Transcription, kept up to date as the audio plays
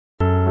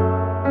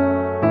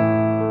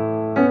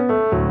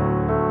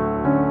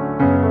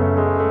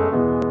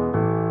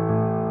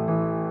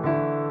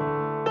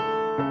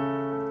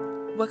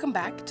Welcome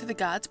back to the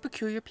God's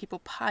Peculiar People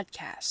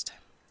podcast.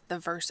 The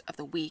verse of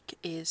the week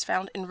is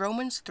found in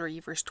Romans 3,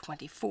 verse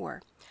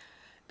 24.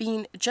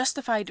 Being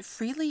justified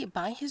freely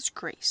by his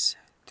grace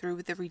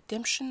through the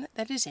redemption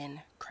that is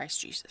in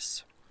Christ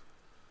Jesus.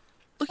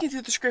 Looking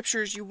through the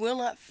scriptures, you will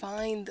not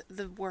find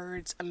the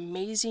words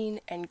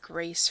amazing and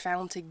grace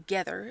found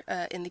together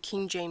in the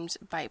King James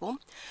Bible,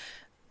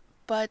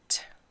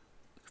 but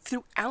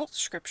throughout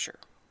scripture,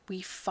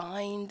 we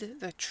find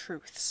the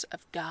truths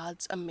of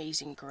God's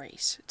amazing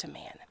grace to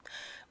man.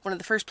 One of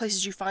the first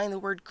places you find the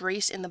word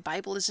grace in the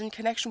Bible is in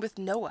connection with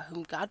Noah,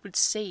 whom God would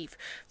save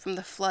from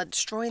the flood,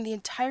 destroying the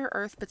entire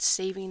earth but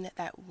saving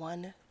that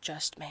one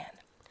just man.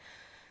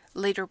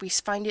 Later we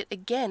find it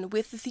again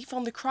with the thief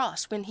on the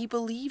cross when he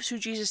believes who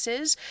Jesus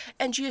is,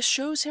 and Jesus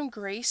shows him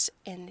grace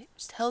and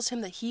tells him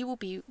that he will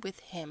be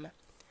with him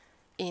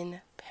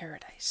in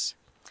paradise.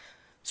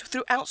 So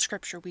throughout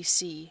Scripture we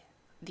see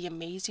the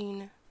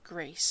amazing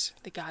grace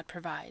that God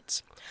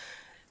provides.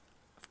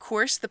 Of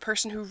course, the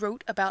person who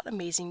wrote about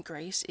amazing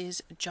grace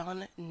is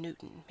John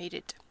Newton, made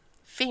it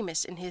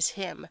famous in his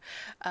hymn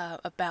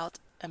about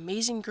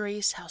amazing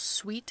grace, how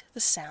sweet the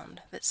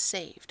sound that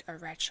saved a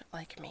wretch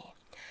like me.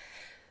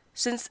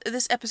 Since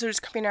this episode is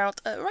coming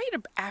out right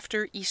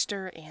after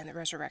Easter and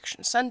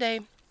Resurrection Sunday,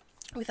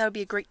 we thought it would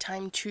be a great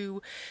time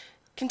to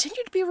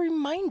continue to be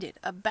reminded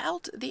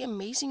about the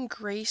amazing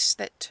grace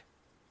that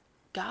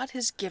God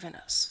has given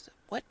us,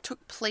 what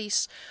took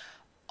place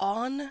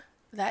on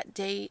that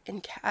day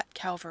at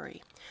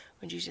Calvary,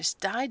 when Jesus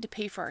died to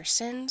pay for our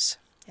sins,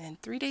 and then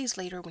 3 days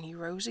later when he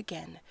rose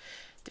again,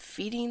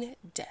 defeating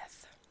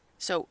death.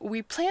 So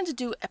we plan to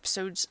do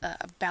episodes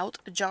about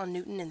John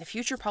Newton in the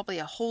future, probably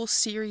a whole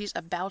series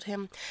about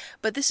him,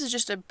 but this is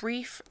just a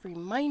brief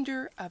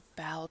reminder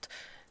about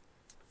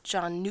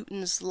John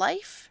Newton's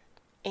life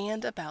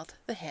and about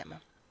the hymn,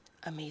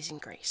 Amazing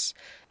Grace.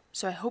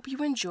 So I hope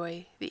you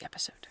enjoy the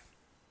episode.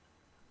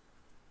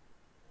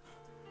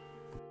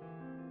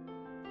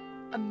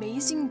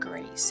 Amazing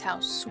grace, how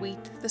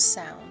sweet the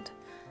sound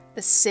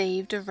that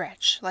saved a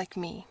wretch like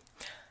me.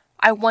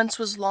 I once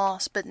was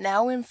lost, but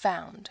now am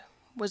found,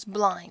 was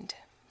blind,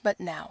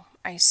 but now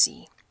I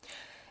see.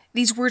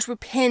 These words were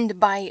penned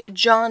by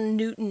John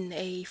Newton,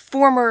 a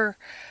former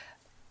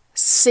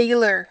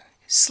sailor,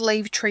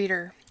 slave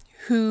trader,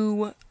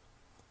 who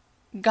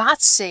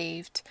got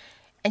saved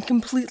and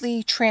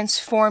completely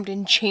transformed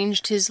and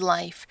changed his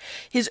life.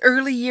 His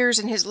early years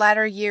and his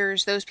latter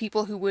years, those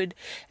people who would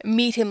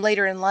meet him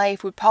later in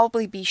life would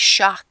probably be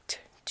shocked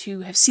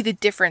to see the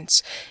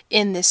difference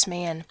in this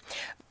man.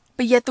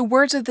 But yet the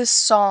words of this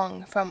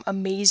song from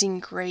Amazing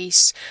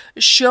Grace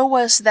show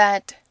us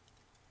that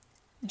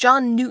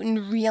John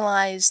Newton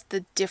realized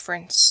the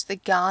difference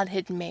that God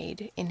had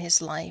made in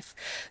his life.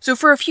 So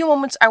for a few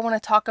moments I want to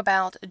talk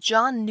about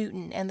John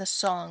Newton and the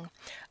song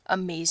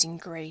Amazing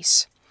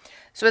Grace.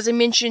 So as I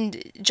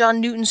mentioned, John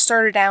Newton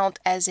started out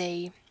as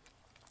a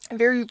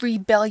very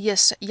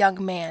rebellious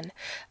young man.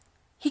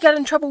 He got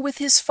in trouble with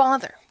his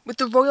father, with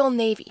the Royal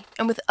Navy,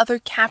 and with other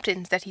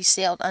captains that he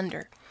sailed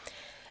under.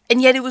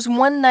 And yet it was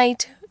one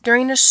night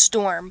during a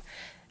storm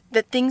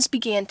that things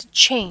began to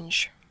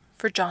change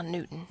for John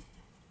Newton.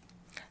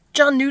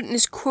 John Newton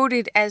is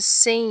quoted as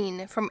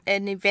saying from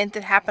an event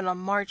that happened on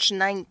March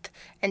 9th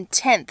and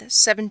 10th,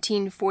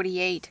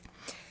 1748.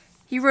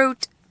 He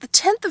wrote, "The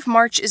 10th of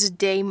March is a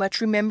day much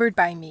remembered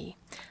by me.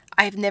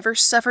 I have never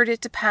suffered it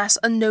to pass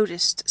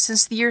unnoticed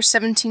since the year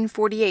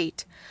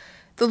 1748.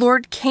 The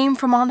Lord came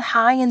from on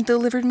high and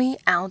delivered me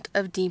out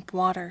of deep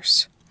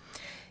waters."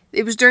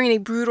 It was during a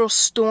brutal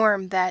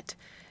storm that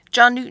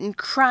John Newton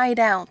cried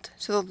out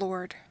to the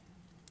Lord,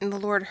 and the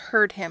Lord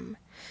heard him.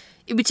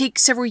 It would take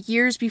several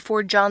years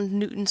before John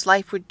Newton's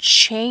life would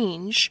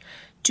change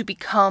to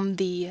become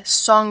the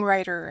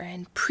songwriter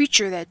and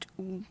preacher that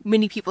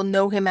many people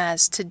know him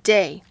as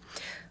today.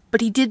 But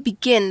he did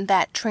begin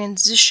that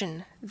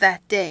transition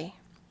that day.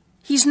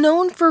 He's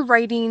known for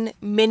writing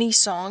many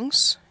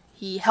songs.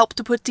 He helped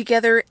to put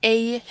together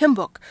a hymn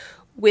book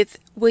with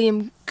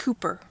William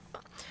Cowper.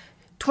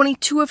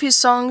 22 of his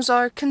songs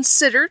are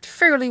considered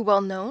fairly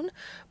well known,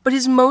 but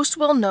his most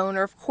well known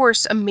are of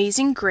course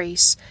Amazing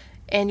Grace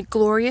and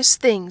Glorious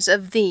Things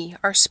of Thee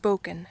Are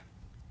Spoken.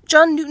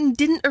 John Newton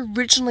didn't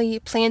originally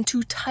plan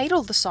to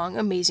title the song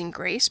Amazing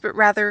Grace, but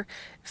rather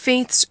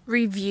Faith's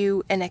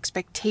Review and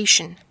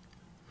Expectation.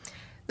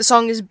 The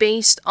song is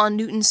based on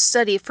Newton's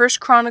study of 1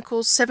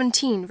 Chronicles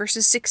 17,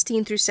 verses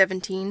 16 through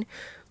 17,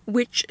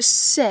 which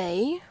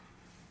say,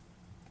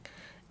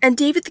 "And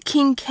David the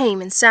king came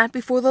and sat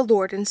before the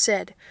Lord and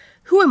said,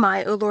 Who am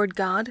I, O Lord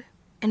God?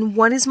 And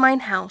what is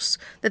mine house,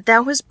 that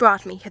thou hast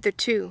brought me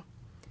hitherto?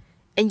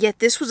 And yet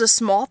this was a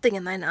small thing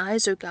in thine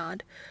eyes, O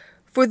God.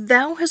 For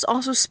thou hast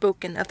also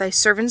spoken of thy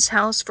servant's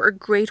house for a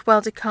great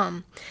while to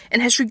come,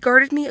 and hast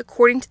regarded me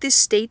according to the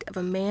estate of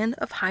a man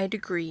of high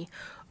degree,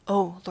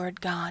 O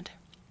Lord God."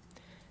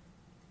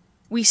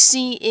 We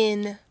see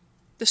in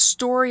the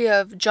story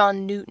of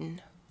John Newton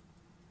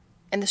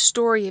and the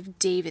story of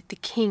David, the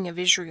king of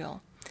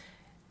Israel,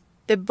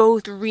 that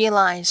both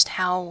realized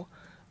how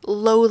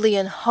lowly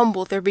and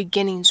humble their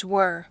beginnings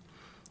were,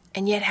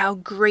 and yet how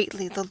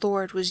greatly the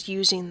Lord was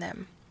using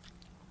them.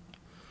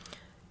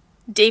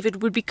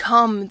 David would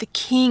become the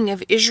king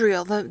of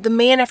Israel, the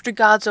man after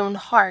God's own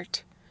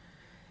heart.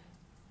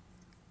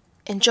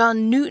 And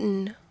John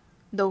Newton,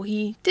 though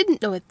he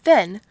didn't know it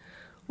then,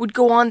 would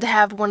go on to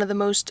have one of the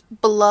most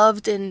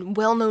beloved and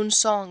well-known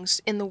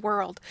songs in the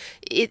world.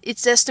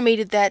 It's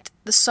estimated that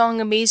the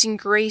song Amazing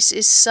Grace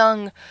is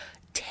sung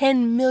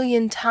 10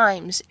 million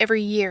times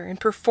every year in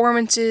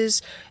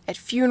performances, at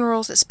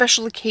funerals, at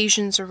special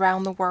occasions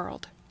around the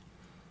world.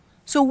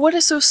 So what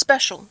is so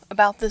special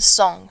about this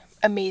song,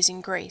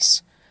 Amazing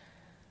Grace?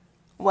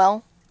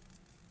 Well,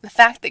 the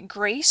fact that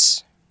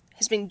grace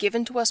has been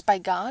given to us by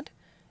God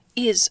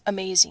is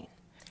amazing.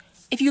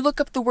 If you look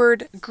up the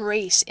word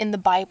grace in the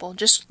Bible,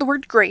 just the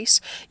word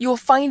grace, you will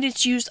find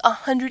it's used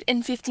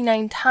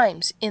 159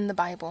 times in the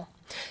Bible.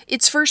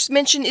 Its first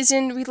mention is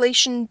in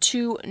relation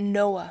to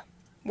Noah,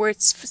 where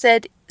it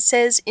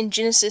says in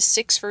Genesis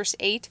 6 verse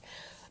 8,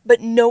 "But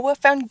Noah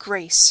found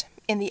grace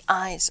in the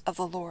eyes of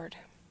the Lord."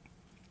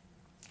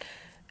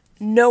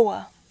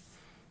 Noah,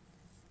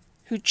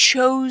 who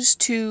chose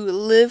to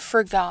live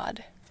for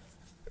God,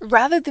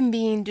 rather than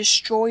being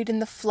destroyed in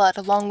the flood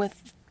along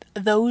with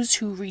those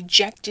who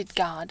rejected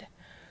God,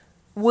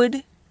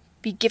 would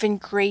be given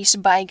grace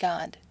by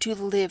God to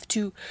live,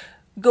 to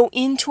go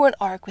into an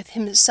ark with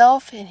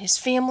himself and his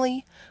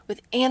family, with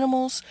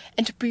animals,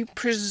 and to be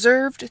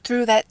preserved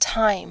through that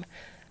time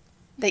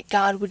that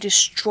God would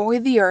destroy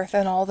the earth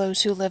and all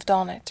those who lived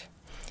on it.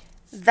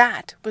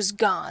 That was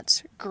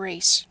God's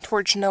grace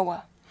towards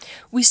Noah.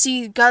 We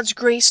see God's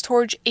grace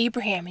towards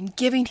Abraham in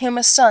giving him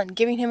a son,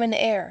 giving him an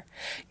heir.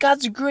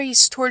 God's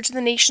grace towards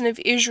the nation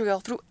of Israel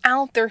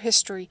throughout their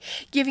history,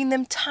 giving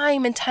them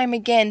time and time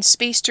again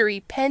space to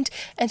repent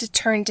and to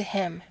turn to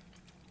him.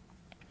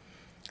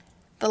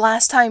 The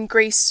last time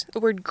the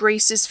word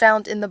grace is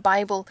found in the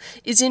Bible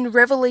is in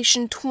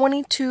Revelation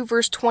 22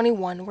 verse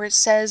 21, where it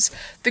says,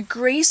 "The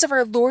grace of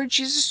our Lord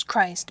Jesus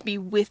Christ be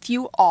with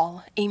you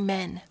all.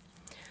 Amen."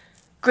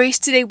 Grace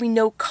today we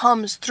know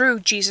comes through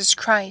Jesus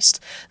Christ.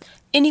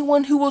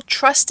 Anyone who will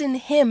trust in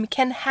him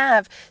can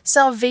have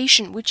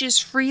salvation, which is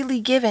freely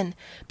given,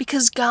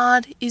 because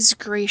God is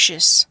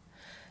gracious.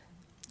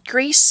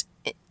 Grace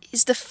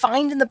is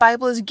defined in the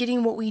Bible as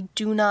getting what we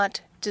do not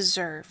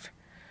deserve.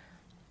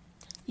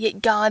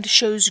 Yet God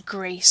shows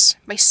grace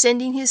by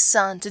sending his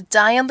Son to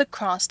die on the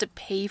cross to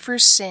pay for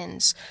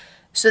sins,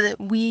 so that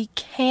we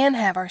can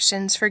have our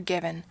sins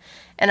forgiven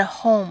and a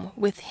home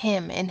with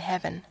him in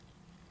heaven.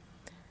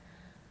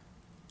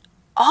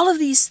 All of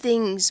these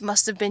things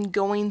must have been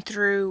going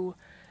through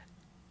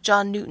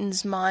John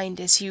Newton's mind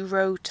as he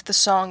wrote the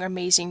song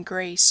Amazing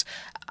Grace.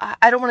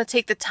 I don't want to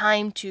take the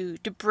time to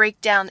break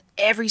down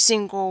every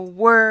single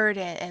word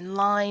and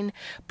line,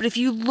 but if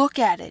you look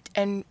at it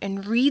and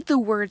read the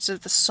words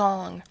of the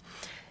song,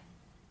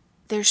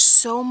 there's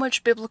so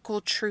much biblical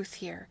truth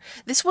here.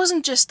 This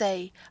wasn't just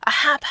a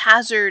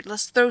haphazard,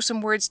 let's throw some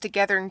words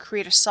together and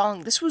create a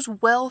song. This was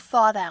well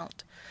thought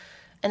out.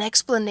 An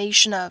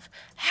explanation of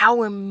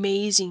how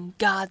amazing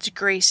God's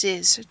grace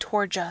is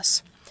towards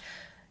us.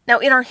 Now,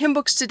 in our hymn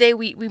books today,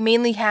 we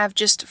mainly have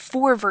just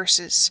 4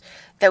 verses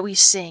that we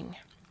sing.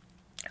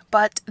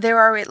 But there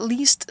are at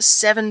least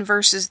 7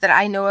 verses that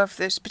I know of.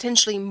 There's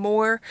potentially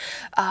more.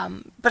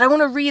 But I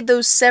want to read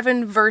those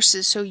 7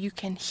 verses so you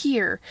can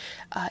hear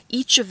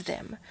each of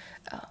them.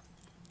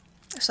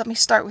 So let me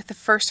start with the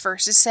first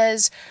verse. It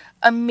says,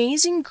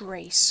 "Amazing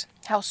grace,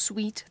 how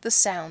sweet the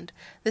sound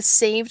that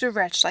saved a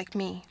wretch like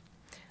me.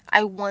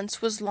 I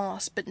once was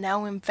lost, but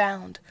now am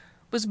found,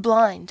 was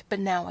blind, but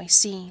now I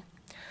see.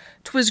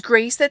 'Twas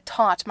grace that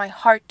taught my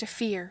heart to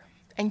fear,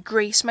 and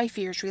grace my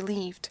fears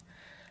relieved.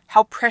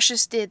 How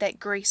precious did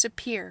that grace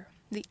appear,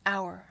 the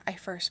hour I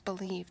first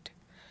believed.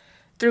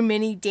 Through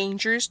many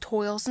dangers,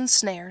 toils, and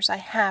snares I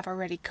have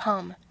already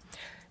come.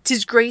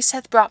 'Tis grace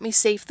hath brought me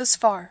safe thus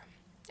far,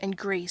 and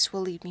grace will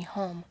lead me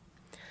home.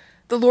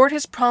 The Lord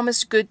has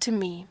promised good to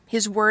me,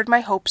 his word my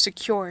hope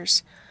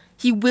secures.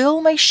 He will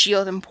my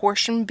shield and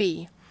portion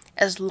be,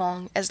 as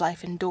long as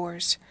life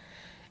endures.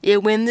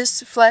 Yet when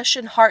this flesh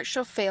and heart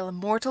shall fail, and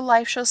mortal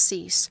life shall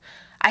cease,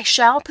 I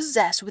shall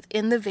possess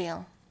within the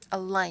veil a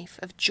life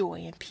of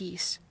joy and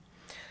peace.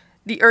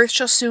 The earth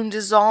shall soon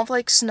dissolve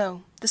like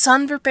snow, the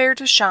sun prepare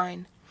to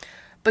shine,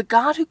 but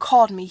God who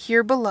called me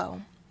here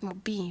below will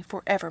be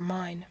forever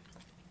mine.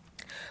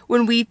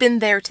 When we've been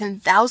there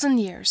 10,000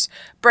 years,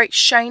 bright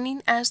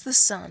shining as the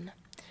sun,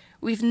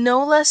 we've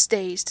no less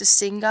days to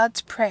sing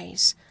God's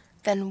praise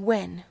than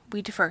when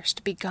we'd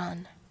first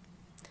begun."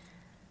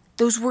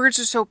 Those words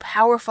are so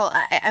powerful.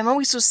 I'm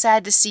always so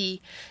sad to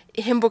see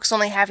hymn books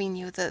only having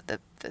the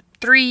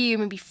 3,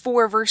 maybe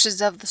 4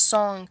 verses of the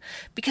song,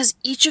 because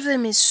each of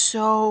them is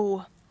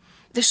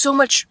there's so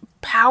much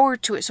power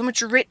to it, so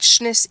much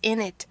richness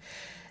in it.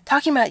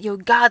 Talking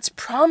about, God's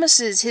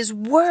promises, his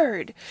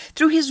word.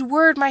 Through his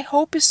word, my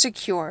hope is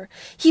secure.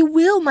 He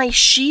will my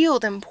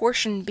shield and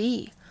portion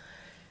be,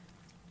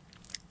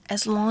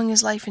 as long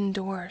as life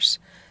endures.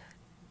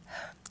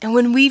 And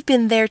when we've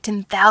been there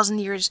 10,000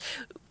 years,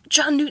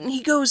 John Newton,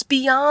 he goes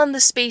beyond the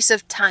space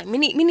of time.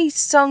 Many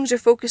songs are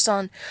focused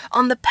on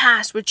the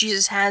past, what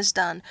Jesus has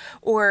done,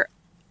 or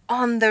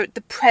on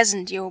the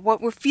present,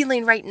 what we're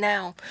feeling right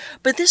now.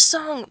 But this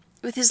song,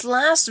 with his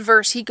last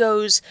verse, he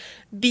goes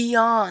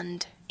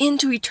beyond,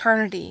 into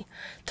eternity,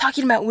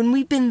 talking about when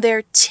we've been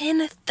there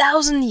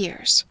 10,000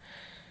 years,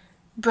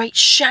 bright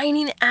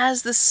shining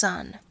as the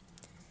sun.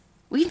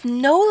 We've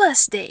no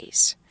less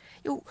days.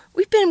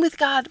 We've been with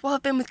God,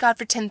 I've been with God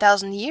for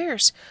 10,000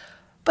 years,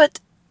 but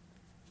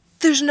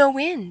there's no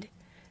end.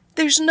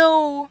 There's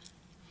no,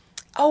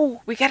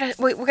 we're gonna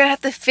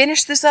have to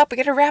finish this up. We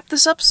gotta wrap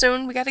this up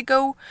soon. We gotta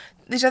go.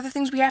 There's other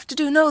things we have to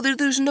do. No,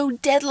 there's no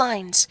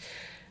deadlines.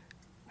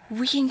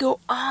 We can go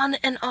on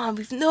and on.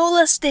 We've no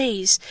less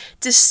days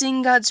to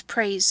sing God's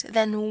praise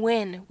than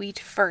when we'd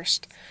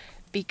first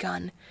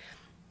begun.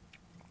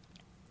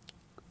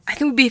 I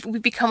think we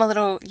become a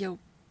little,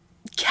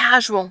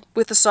 casual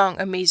with the song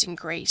Amazing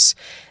Grace.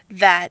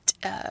 That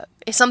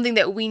is something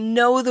that we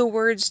know the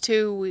words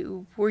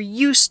to. We're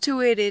used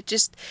to it. It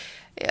just,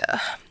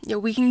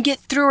 we can get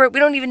through it. We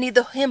don't even need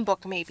the hymn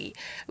book, maybe.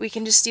 We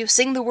can just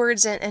sing the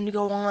words and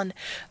go on.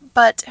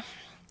 But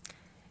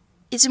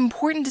it's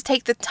important to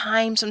take the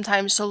time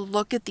sometimes to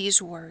look at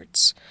these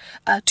words,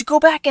 to go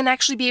back and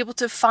actually be able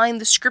to find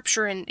the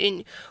scripture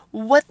and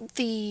what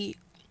the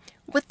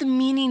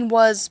meaning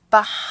was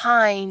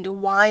behind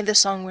why the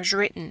song was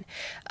written.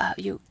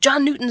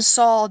 John Newton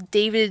saw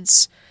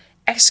David's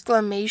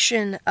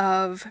exclamation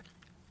of,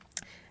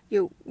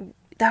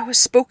 "Thou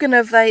hast spoken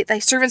of thy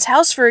servant's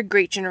house for a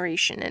great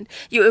generation,"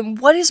 and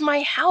what is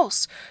my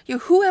house?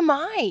 Who am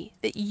I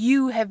that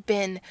you have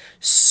been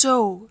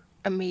so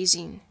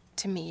amazing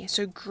to me,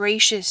 so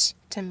gracious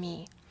to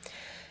me?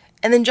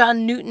 And then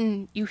John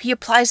Newton, he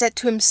applies that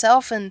to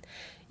himself, and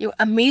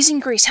amazing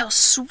grace, how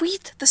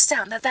sweet the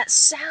sound. That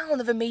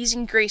sound of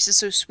amazing grace is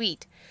so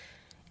sweet.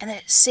 And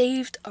that it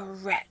saved a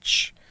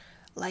wretch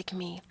like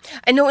me.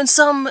 I know in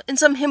some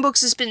hymn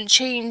books it's been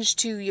changed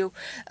to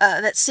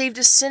that saved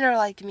a sinner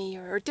like me,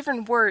 or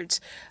different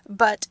words,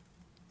 but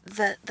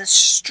the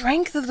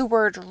strength of the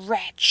word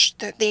wretch,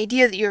 the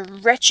idea that you're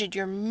wretched,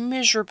 you're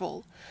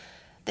miserable,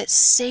 that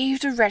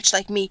saved a wretch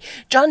like me.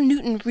 John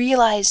Newton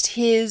realized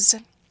his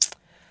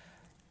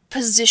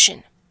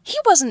position. He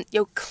wasn't,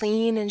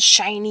 clean and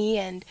shiny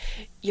and,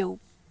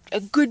 a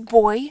good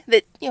boy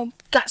that,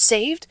 got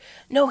saved.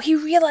 No, he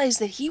realized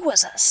that he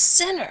was a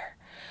sinner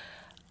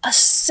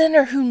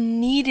who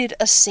needed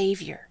a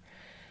savior.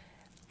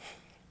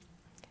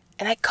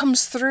 And that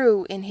comes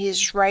through in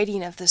his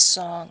writing of this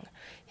song,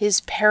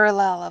 his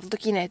parallel of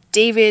looking at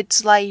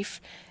David's life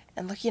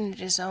and looking at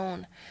his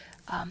own.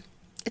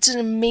 It's an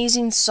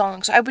amazing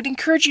song. So I would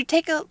encourage you to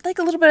take a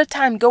little bit of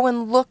time, go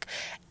and look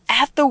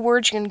at the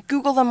words. You can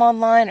Google them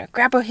online or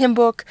grab a hymn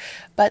book,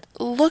 but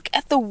look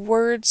at the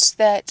words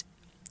that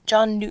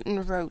John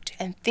Newton wrote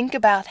and think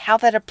about how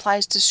that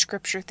applies to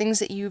Scripture, things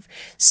that you've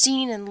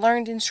seen and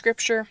learned in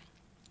Scripture.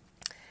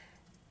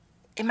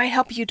 It might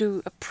help you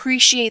to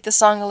appreciate the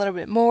song a little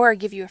bit more, or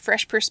give you a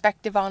fresh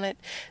perspective on it,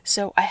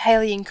 so I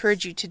highly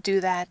encourage you to do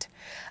that.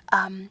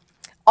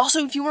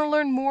 Also, if you want to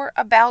learn more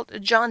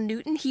about John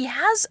Newton, he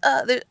has,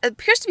 there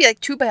appears to be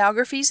 2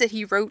 biographies that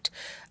he wrote,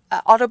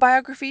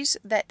 autobiographies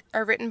that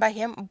are written by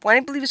him. One, I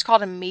believe, is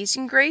called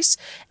Amazing Grace,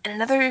 and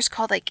another is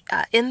called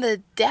In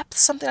the Depths,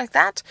 something like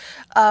that.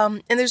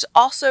 And there's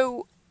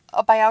also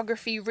a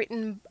biography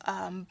written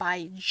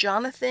by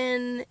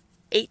Jonathan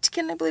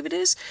Aitken, I believe it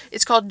is.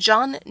 It's called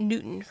John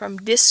Newton, From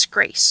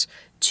Disgrace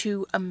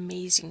to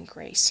Amazing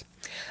Grace.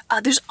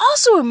 There's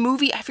also a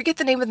movie, I forget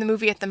the name of the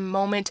movie at the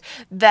moment,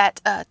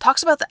 that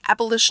talks about the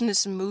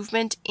abolitionist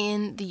movement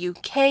in the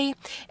UK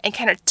and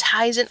kind of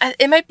ties in,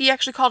 it might be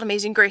actually called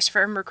Amazing Grace if I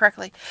remember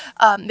correctly,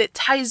 that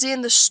ties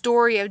in the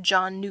story of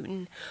John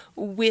Newton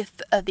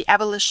with the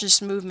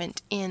abolitionist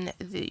movement in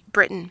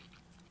Britain.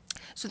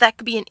 So that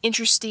could be an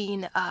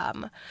interesting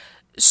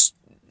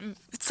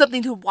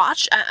something to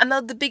watch. I'm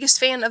not the biggest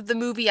fan of the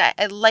movie. I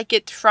like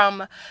it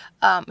from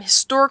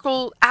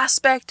historical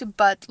aspect,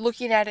 but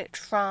looking at it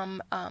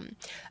from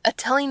a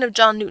telling of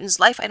John Newton's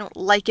life, I don't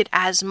like it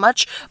as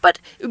much, but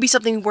it would be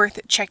something worth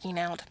checking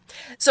out.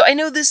 So I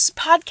know this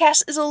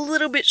podcast is a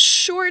little bit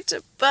short,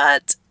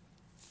 but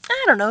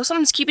I don't know,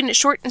 sometimes keeping it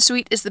short and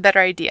sweet is the better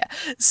idea.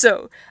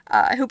 So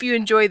I hope you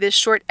enjoy this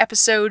short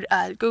episode.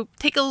 Go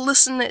take a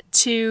listen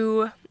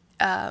to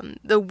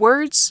the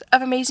words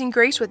of Amazing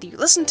Grace, whether you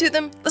listen to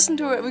them, listen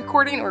to a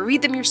recording, or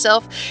read them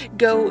yourself.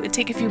 Go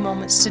take a few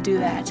moments to do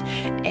that,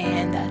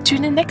 and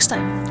tune in next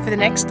time for the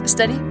next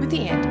Study with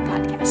the Ant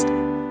podcast.